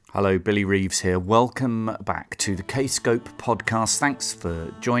Hello, Billy Reeves here. Welcome back to the Kscope podcast. Thanks for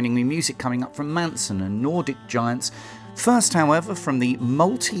joining me. Music coming up from Mansun and Nordic Giants. First, however, from the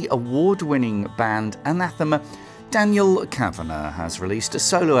multi-award-winning band Anathema, Daniel Cavanagh has released a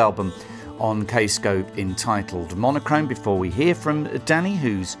solo album on Kscope entitled Monochrome. Before we hear from Danny,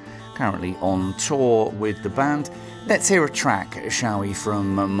 who's currently on tour with the band, let's hear a track, shall we,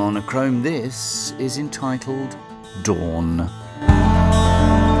 from Monochrome. This is entitled Dawn.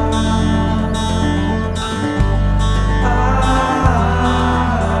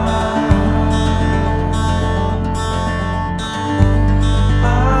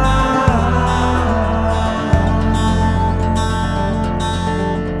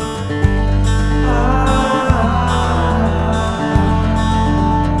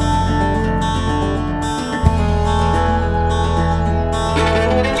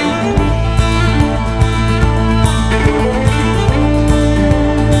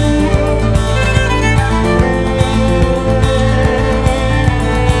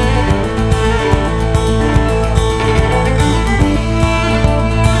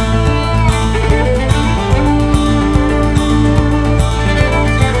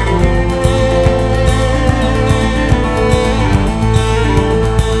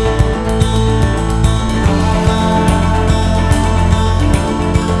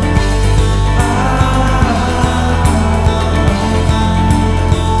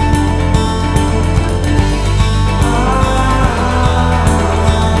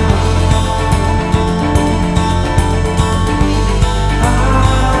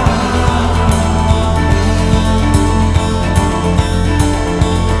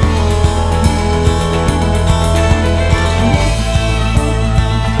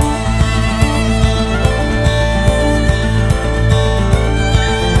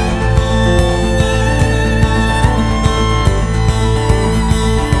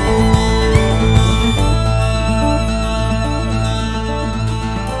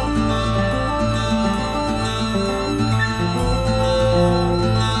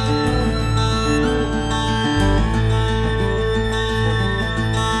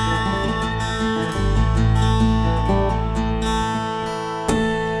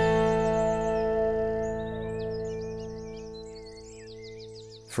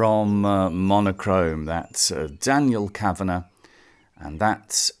 From Monochrome, that's Daniel Cavanagh, and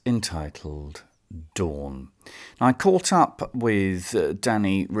that's entitled Dawn. Now, I caught up with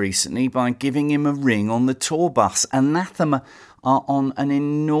Danny recently by giving him a ring on the tour bus. Anathema are on an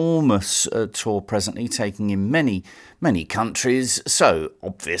enormous tour presently, taking in many countries. So,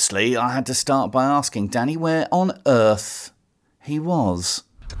 obviously, I had to start by asking Danny where on earth he was.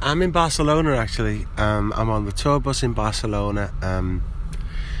 I'm in Barcelona, actually. I'm on the tour bus in Barcelona.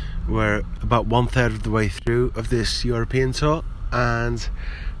 We're about 1/3 of the way through of this European tour, and it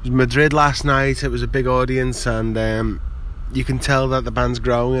was Madrid last night. It was a big audience, and you can tell that the band's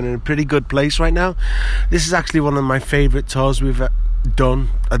growing and in a pretty good place right now. This is actually one of my favourite tours we've done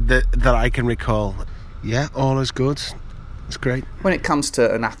that I can recall. Yeah, all is good. It's great. When it comes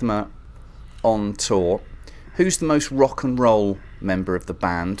to Anathema on tour, who's the most rock and roll member of the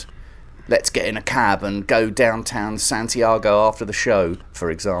band? Let's get in a cab and go downtown Santiago after the show, for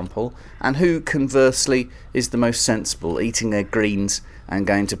example. And who, conversely, is the most sensible, eating their greens and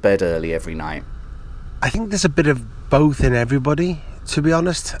going to bed early every night? I think there's a bit of both in everybody, to be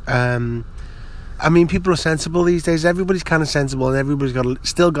honest. I mean, people are sensible these days. Everybody's kind of sensible, and everybody's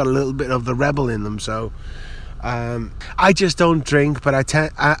still got a little bit of the rebel in them. So I just don't drink, but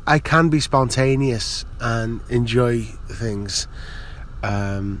I can be spontaneous and enjoy things.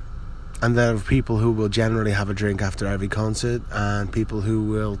 And there are people who will generally have a drink after every concert, and people who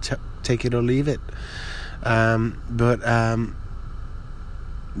will take it or leave it. Yeah,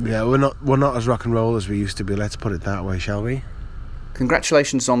 we're not as rock and roll as we used to be. Let's put it that way, shall we?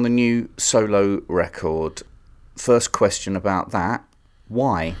 Congratulations on the new solo record. First question about that: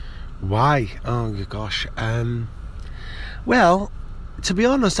 why? Why? Oh gosh. Well, to be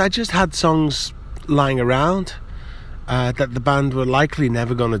honest, I just had songs lying around that the band were likely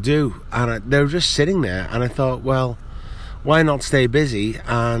never going to do, and they were just sitting there, and I thought, well, why not stay busy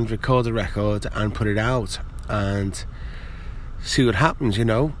and record a record and put it out and see what happens, you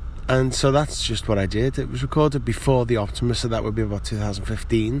know? And so that's just what I did. It was recorded before the Optimus, so that would be about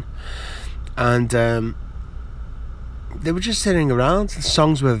 2015, and they were just sitting around. The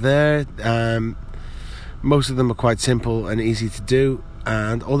songs were there. Most of them are quite simple and easy to do,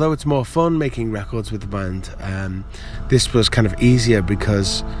 and although it's more fun making records with the band, this was kind of easier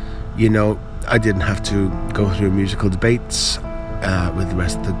because, you know, I didn't have to go through musical debates with the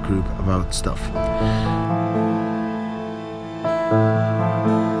rest of the group about stuff.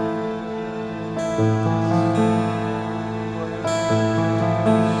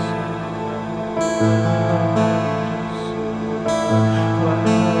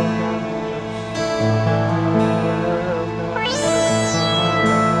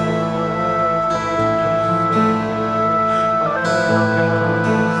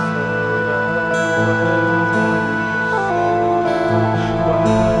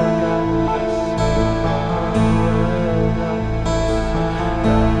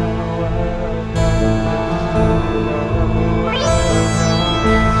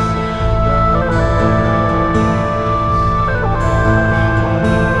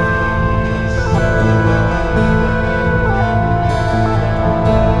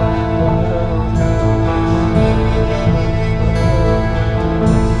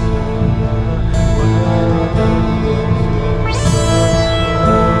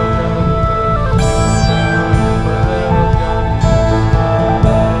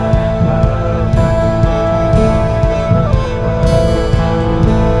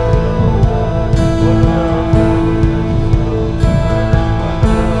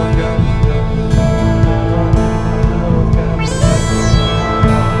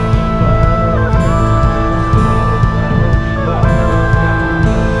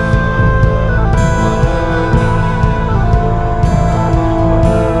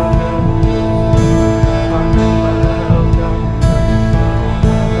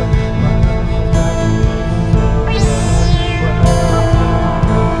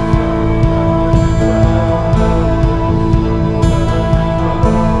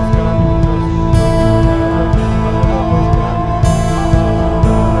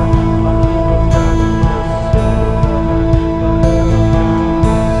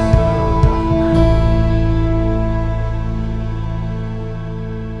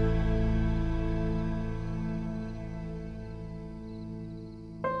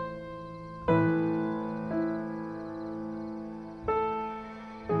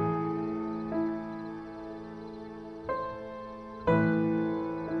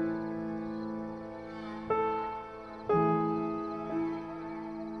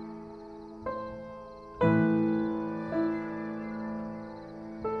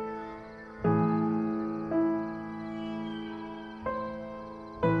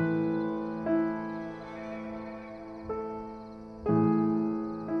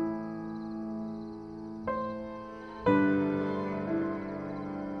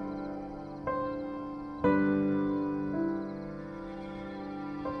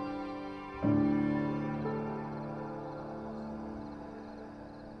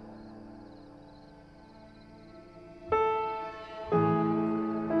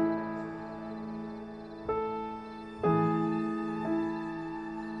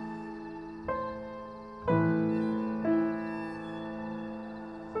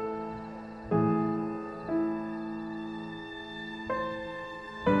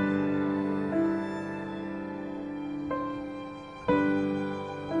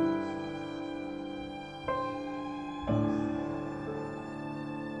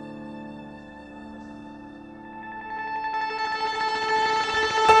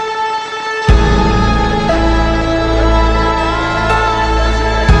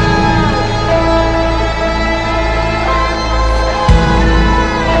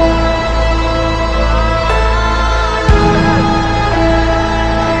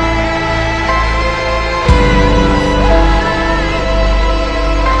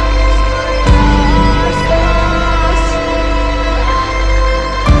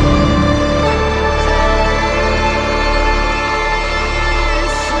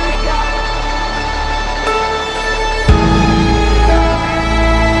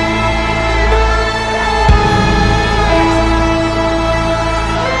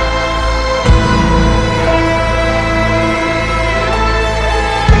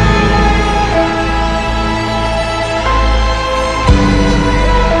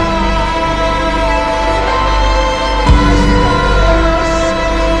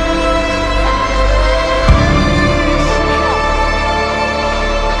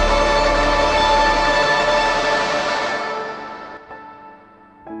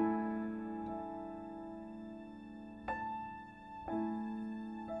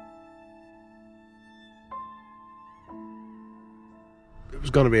 was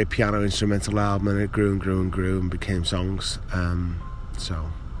going to be a piano instrumental album, and it grew and grew and grew and became songs.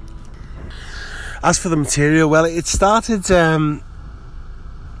 So, as for the material, well, it started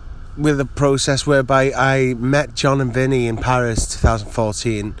with a process whereby I met John and Vinny in Paris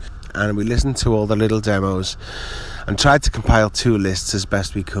 2014, and we listened to all the little demos and tried to compile 2 lists as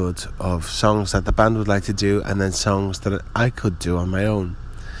best we could of songs that the band would like to do, and then songs that I could do on my own.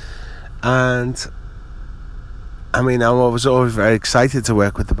 And I mean, I was always very excited to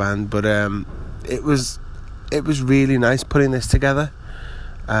work with the band, but it was really nice putting this together.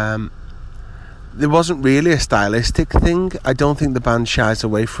 There wasn't really a stylistic thing. I don't think the band shies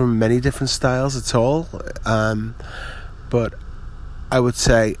away from many different styles at all. But I would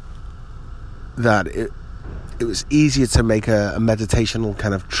say that it was easier to make a meditational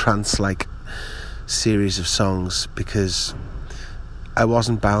kind of trance-like series of songs, because I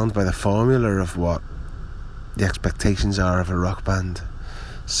wasn't bound by the formula of what the expectations are of a rock band.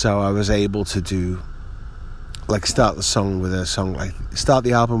 So I was able to do, like, start the album with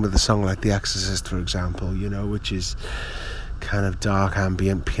a song like The Exorcist, for example, you know, which is kind of dark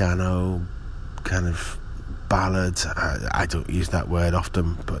ambient piano, kind of ballad. I don't use that word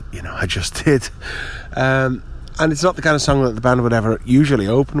often, but, you know, I just did. And it's not the kind of song that the band would ever usually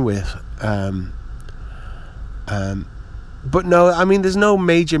open with. But no, I mean, there's no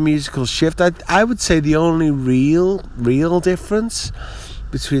major musical shift. I would say the only real difference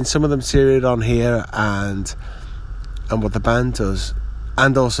between some of the material on here and what the band does,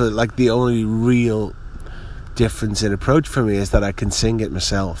 and also, like, the only real difference in approach for me is that I can sing it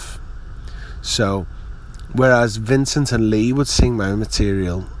myself. So whereas Vincent and Lee would sing my own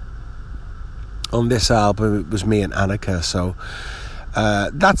material, on this album it was me and Annika. So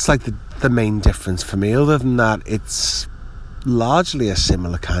that's like the main difference for me. Other than that, it's largely a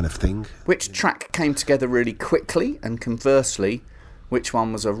similar kind of thing. Which track came together really quickly, and conversely, which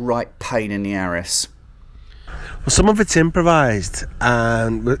one was a right pain in the arse? Well, some of it's improvised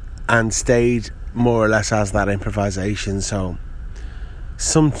and stayed more or less as that improvisation. So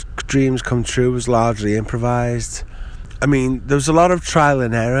Some Dreams Come True was largely improvised. I mean, there was a lot of trial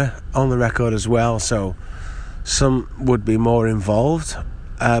and error on the record as well, so some would be more involved.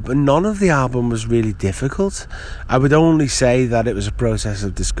 But none of the album was really difficult. I would only say that it was a process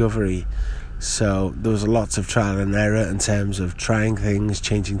of discovery. So there was lots of trial and error in terms of trying things,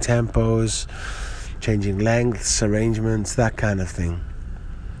 changing tempos, changing lengths, arrangements, that kind of thing.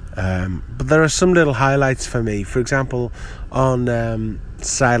 But there are some little highlights for me. For example, on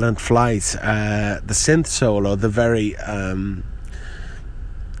Silent Flight, the synth solo, the very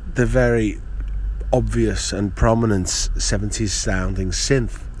obvious and prominent 70s sounding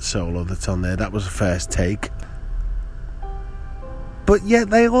synth solo that's on there, that was the first take. But yet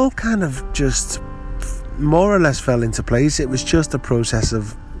they all kind of just more or less fell into place. It was just a process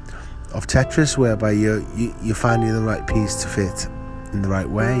of Tetris, whereby you're finding the right piece to fit in the right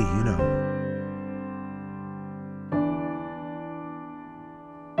way, you know.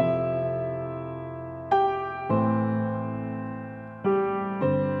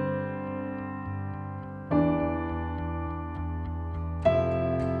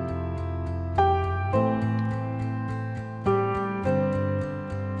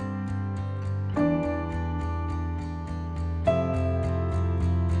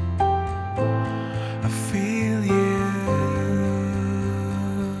 I feel you.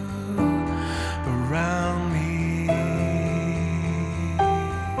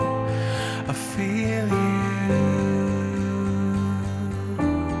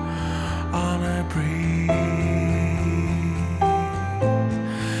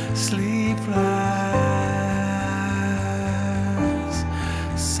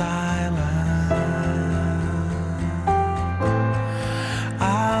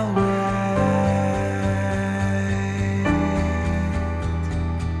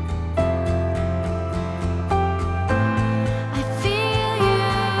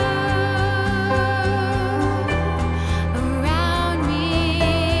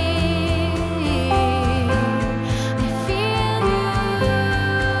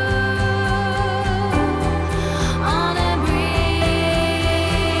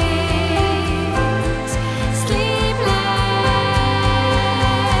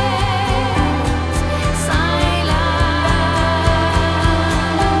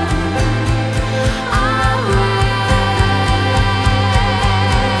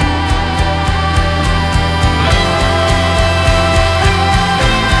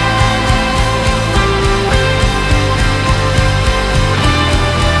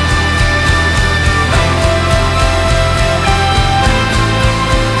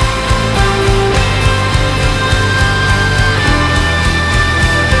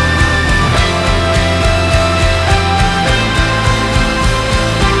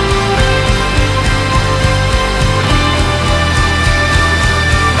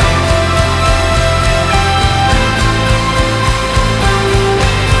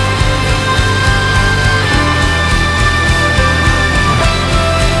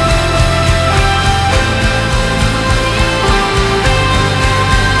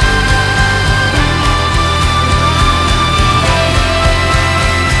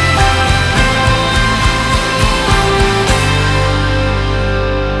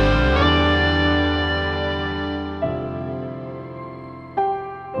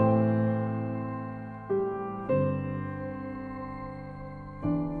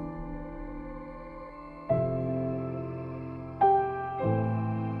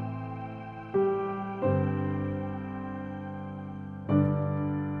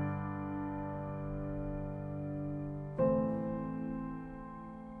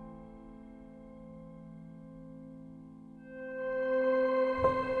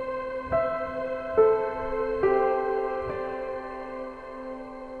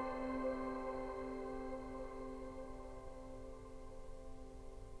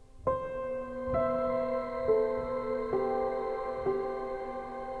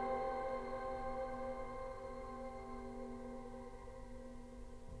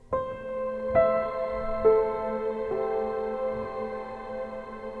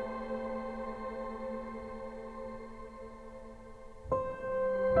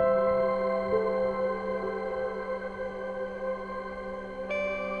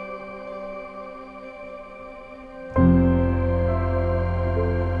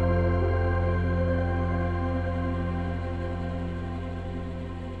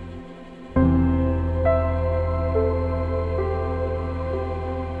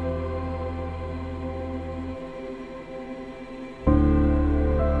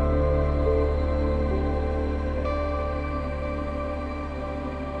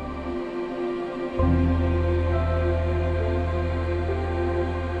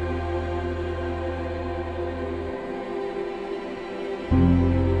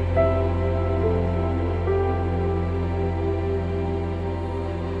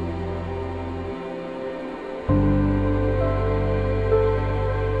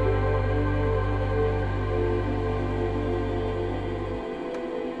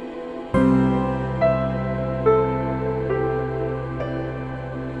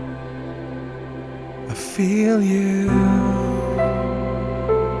 feel you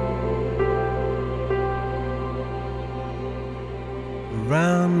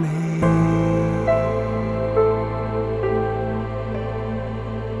around me.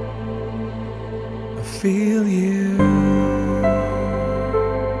 I feel you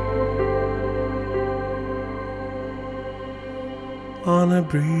on a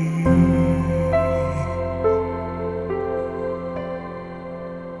breeze.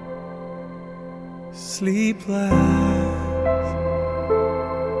 Sleepless,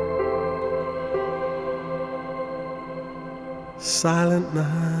 silent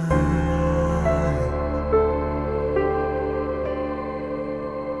night,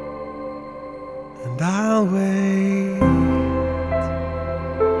 and I'll wait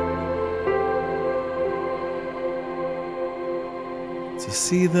to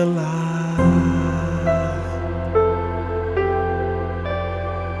see the light.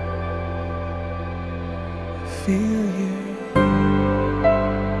 Feel you.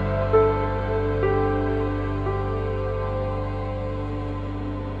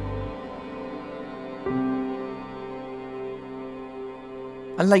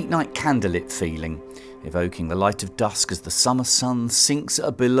 A late night candlelit feeling, evoking the light of dusk as the summer sun sinks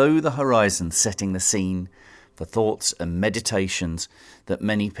below the horizon, setting the scene for thoughts and meditations that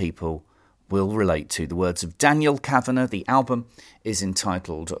many people will relate to. The words of Daniel Cavanagh. The album is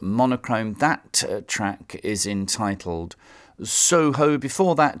entitled Monochrome. That track is entitled Soho.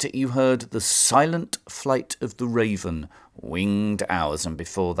 Before that, you heard The Silent Flight of the Raven, Winged Hours, and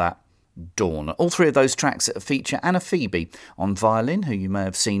before that, Dawn. All three of those tracks feature Anathema on violin, who you may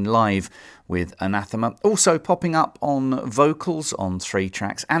have seen live with Anathema. Also popping up on vocals on three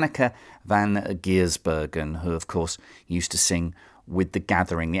tracks, Anneke van Giersbergen, who of course used to sing with The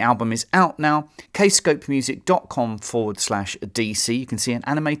Gathering. The album is out now, kscopemusic.com/DC. You can see an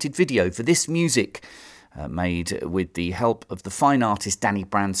animated video for this music made with the help of the fine artist Danny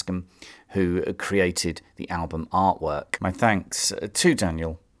Branscombe, who created the album artwork. My thanks to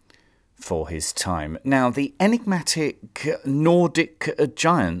Daniel for his time. Now, the enigmatic Nordic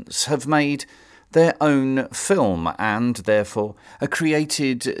Giants have made their own film and therefore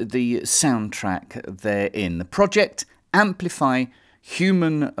created the soundtrack therein. The project Amplify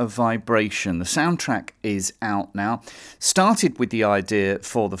Human Vibration. The soundtrack is out now. Started with the idea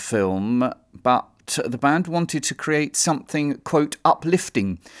for the film, but the band wanted to create something, quote,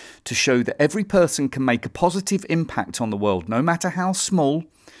 uplifting, to show that every person can make a positive impact on the world, no matter how small,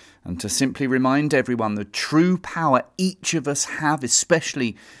 and to simply remind everyone the true power each of us have,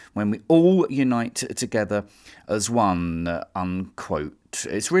 especially when we all unite together as one, unquote.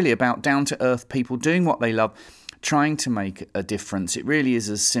 It's really about down-to-earth people doing what they love, trying to make a difference. It really is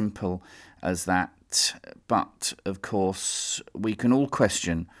as simple as that. But, of course, we can all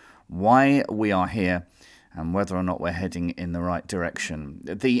question why we are here and whether or not we're heading in the right direction.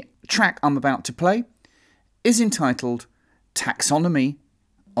 The track I'm about to play is entitled Taxonomy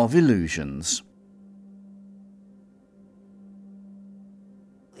of Illusions.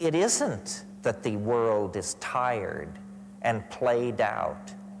 It isn't that the world is tired and played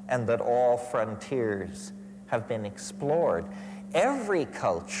out and that all frontiers have been explored. Every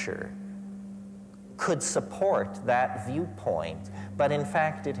culture could support that viewpoint, but in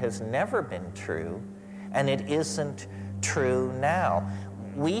fact it has never been true, and it isn't true now.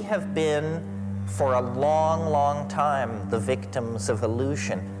 We have been, for a long, long time, the victims of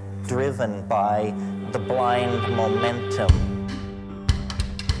illusion, driven by the blind momentum.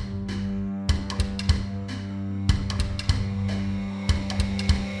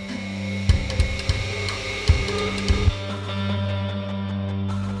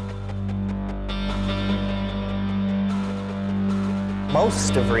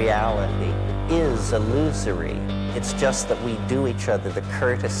 Most of reality is illusory. It's just that we do each other the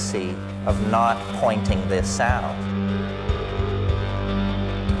courtesy of not pointing this out.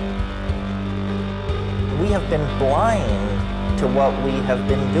 We have been blind to what we have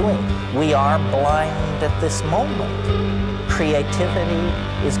been doing. We are blind at this moment. Creativity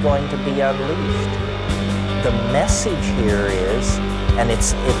is going to be unleashed. The message here is, and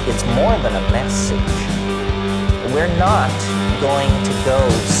it's more than a message, we're not going to go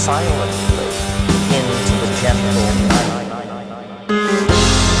silently into the gentle night.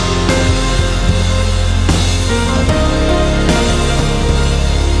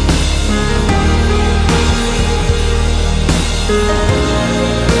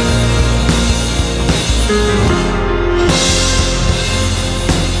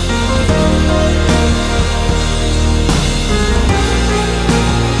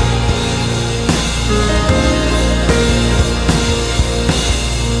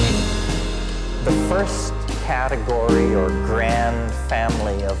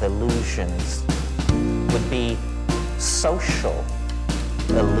 family of illusions would be social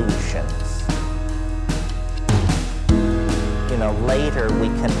illusions. You know, later we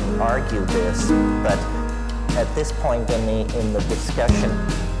can argue this, but at this point in the discussion,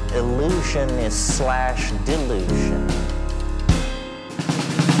 illusion is / delusion.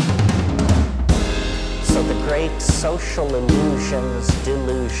 So the great social illusions,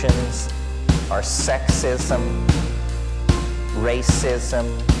 delusions, are sexism, racism,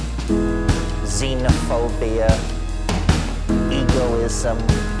 xenophobia, egoism,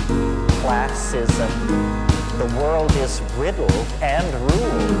 classism. The world is riddled and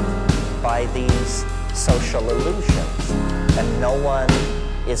ruled by these social illusions, and no one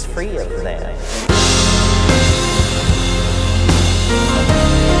is free of them.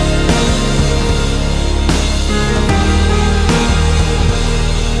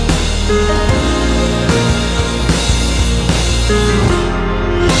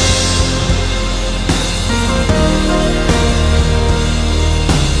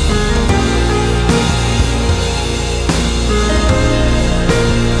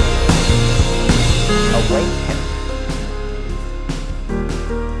 Awaken.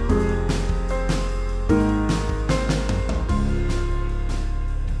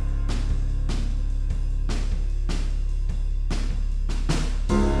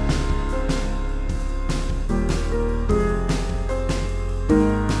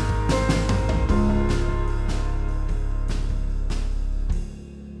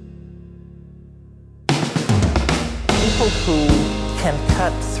 People who can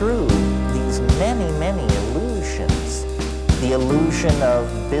cut through these many illusions, the illusion of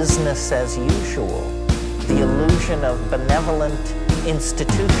business as usual, the illusion of benevolent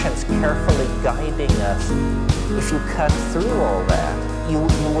institutions carefully guiding us. If you cut through all that, you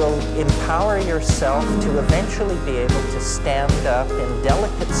will empower yourself to eventually be able to stand up in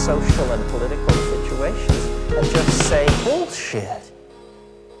delicate social and political situations and just say, bullshit.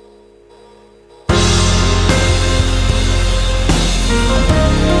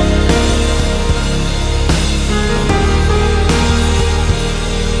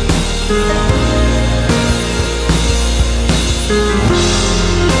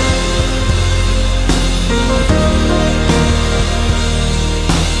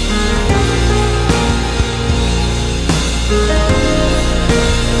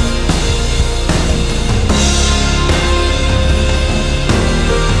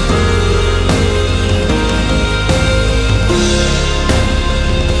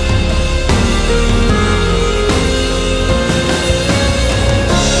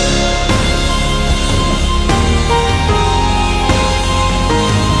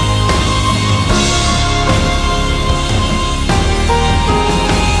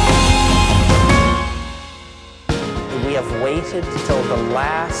 Till the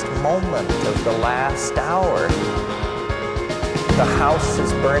last moment of the last hour. The house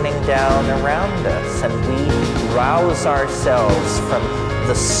is burning down around us, and we rouse ourselves from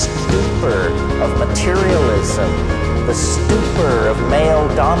the stupor of materialism, the stupor of male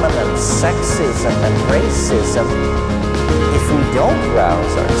dominance, sexism, and racism. If we don't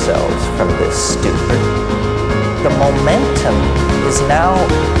rouse ourselves from this stupor, the momentum is now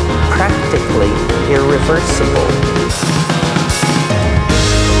practically irreversible.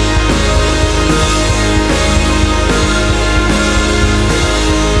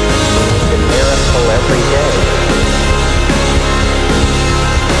 Every day.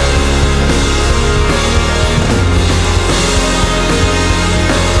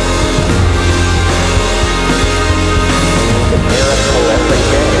 The miracle every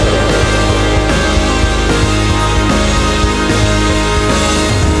day.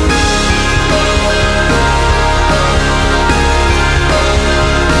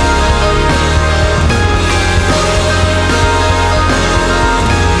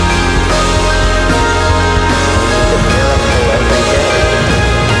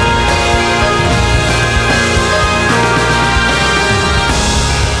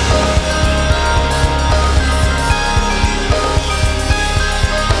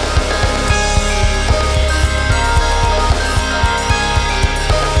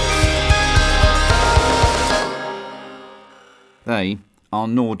 They are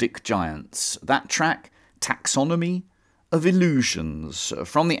Nordic Giants. That track, Taxonomy of Illusions,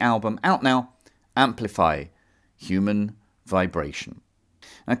 from the album out now, Amplify Human Vibration.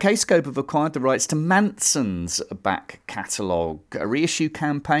 Now, Kscope have acquired the rights to Mansun's back catalogue, a reissue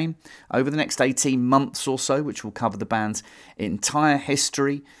campaign over the next 18 months or so, which will cover the band's entire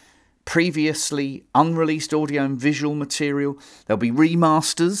history, previously unreleased audio and visual material. There'll be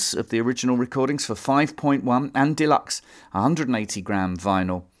remasters of the original recordings for 5.1 and deluxe 180 gram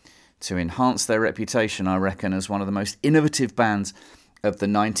vinyl to enhance their reputation, I reckon, as one of the most innovative bands of the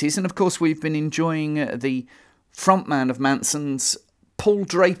 90s. And of course, we've been enjoying the frontman of Mansun's, Paul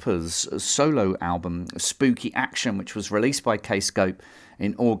Draper's solo album, Spooky Action, which was released by Kscope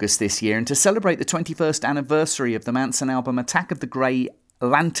in August this year. And to celebrate the 21st anniversary of the Mansun album Attack of the Grey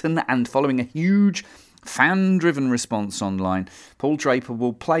Lantern, and following a huge fan-driven response online, Paul Draper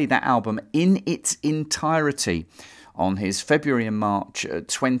will play that album in its entirety on his February and March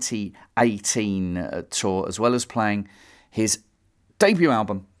 2018 tour, as well as playing his debut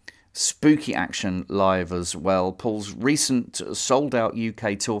album, Spooky Action, live as well. Paul's recent sold-out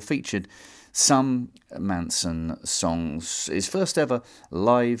UK tour featured some Mansun songs, his first ever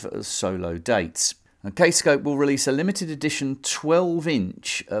live solo dates. Kscope will release a limited edition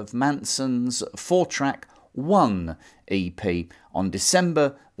 12-inch of Mansun's 4-track One EP on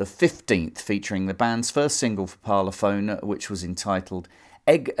December the 15th, featuring the band's first single for Parlophone, which was entitled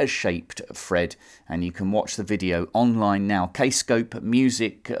Egg-Shaped Fred, and you can watch the video online now,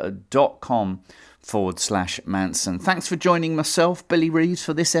 kscopemusic.com/Mansun. Thanks for joining myself, Billy Reeves,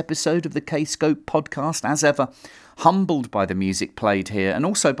 for this episode of the Kscope podcast. As ever, humbled by the music played here and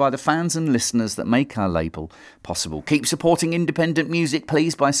also by the fans and listeners that make our label possible. Keep supporting independent music,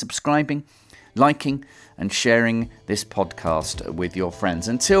 please, by subscribing, liking and sharing this podcast with your friends.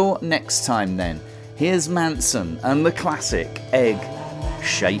 Until next time then, here's Mansun and the classic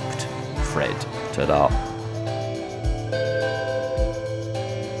Egg-Shaped Fred. Ta-da.